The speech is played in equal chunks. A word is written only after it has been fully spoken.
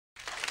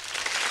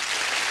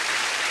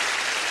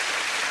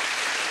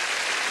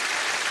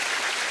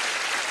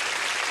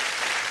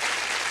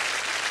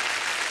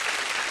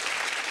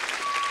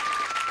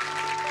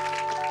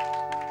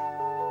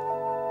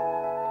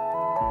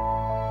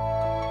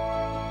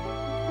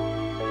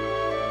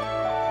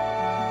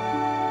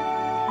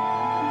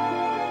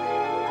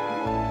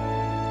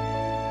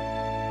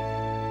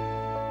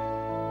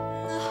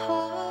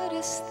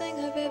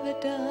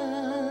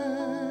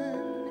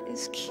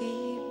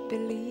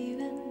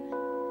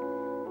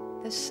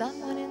There's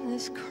someone in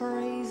this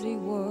crazy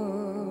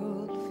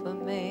world for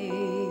me.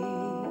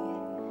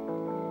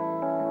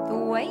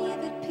 The way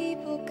that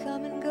people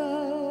come and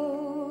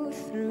go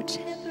through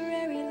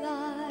temporary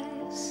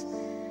lives,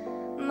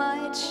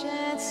 my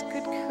chance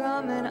could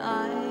come and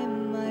I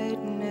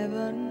might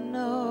never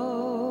know.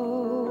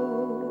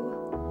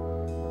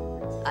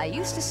 I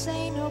used to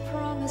say no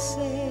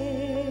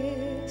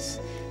promises,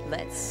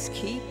 let's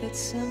keep it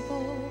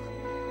simple.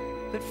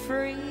 But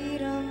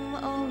freedom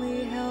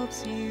only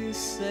helps you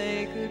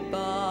say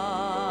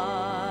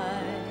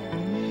goodbye.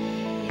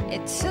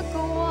 It took a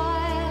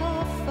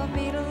while for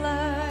me to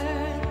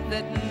learn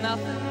that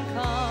nothing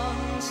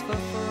comes for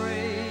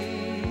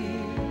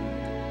free.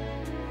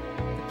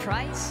 The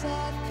price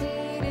I've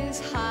paid is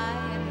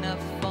high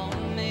enough for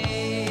me.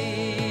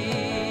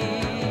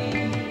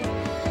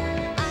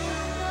 I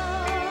know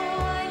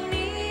I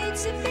need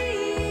to be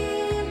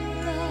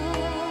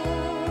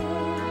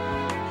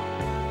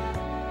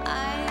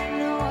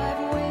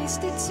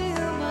wasted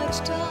too much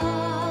time.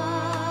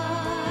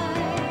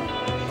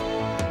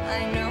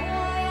 I know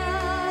I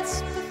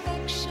ask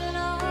perfection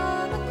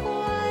of a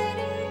quite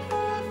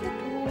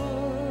imperfect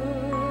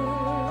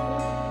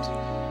world,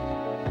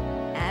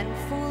 and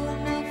fool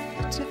enough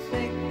to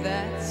think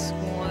that's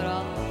what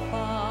I'll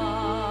find.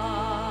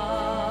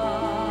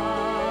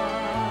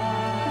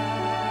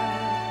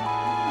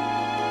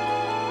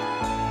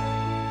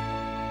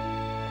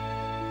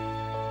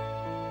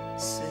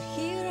 So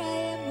here I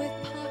am with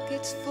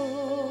pockets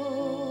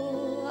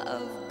full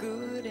of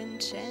good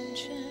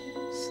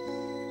intentions,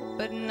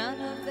 but none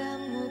of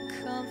them will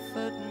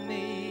comfort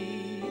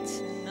me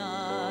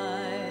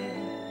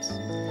tonight.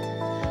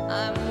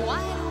 I'm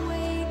wide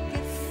awake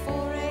at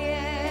 4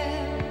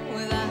 a.m.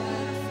 without a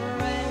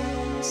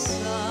friend's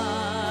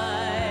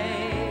sight.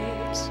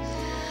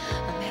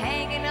 I'm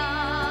hanging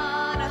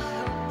on a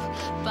hope,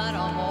 but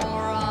I'm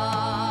alright.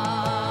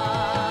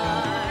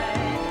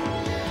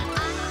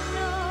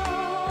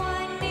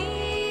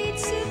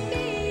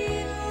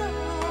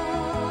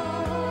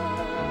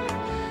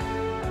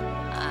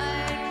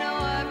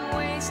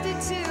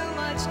 Too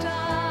much time.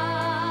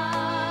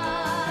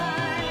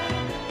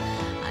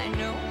 I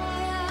know I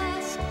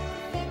ask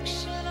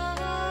perfection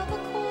of a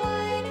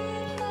quite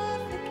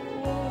imperfect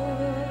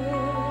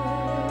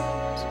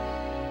world,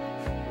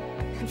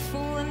 and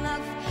fool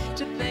enough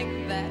to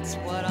think that's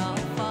what I'll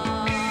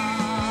find.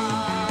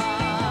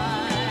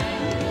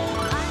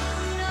 I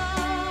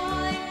know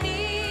I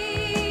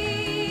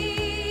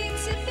need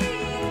to be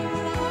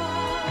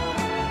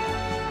loved.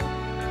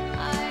 I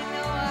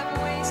know I've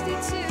wasted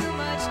too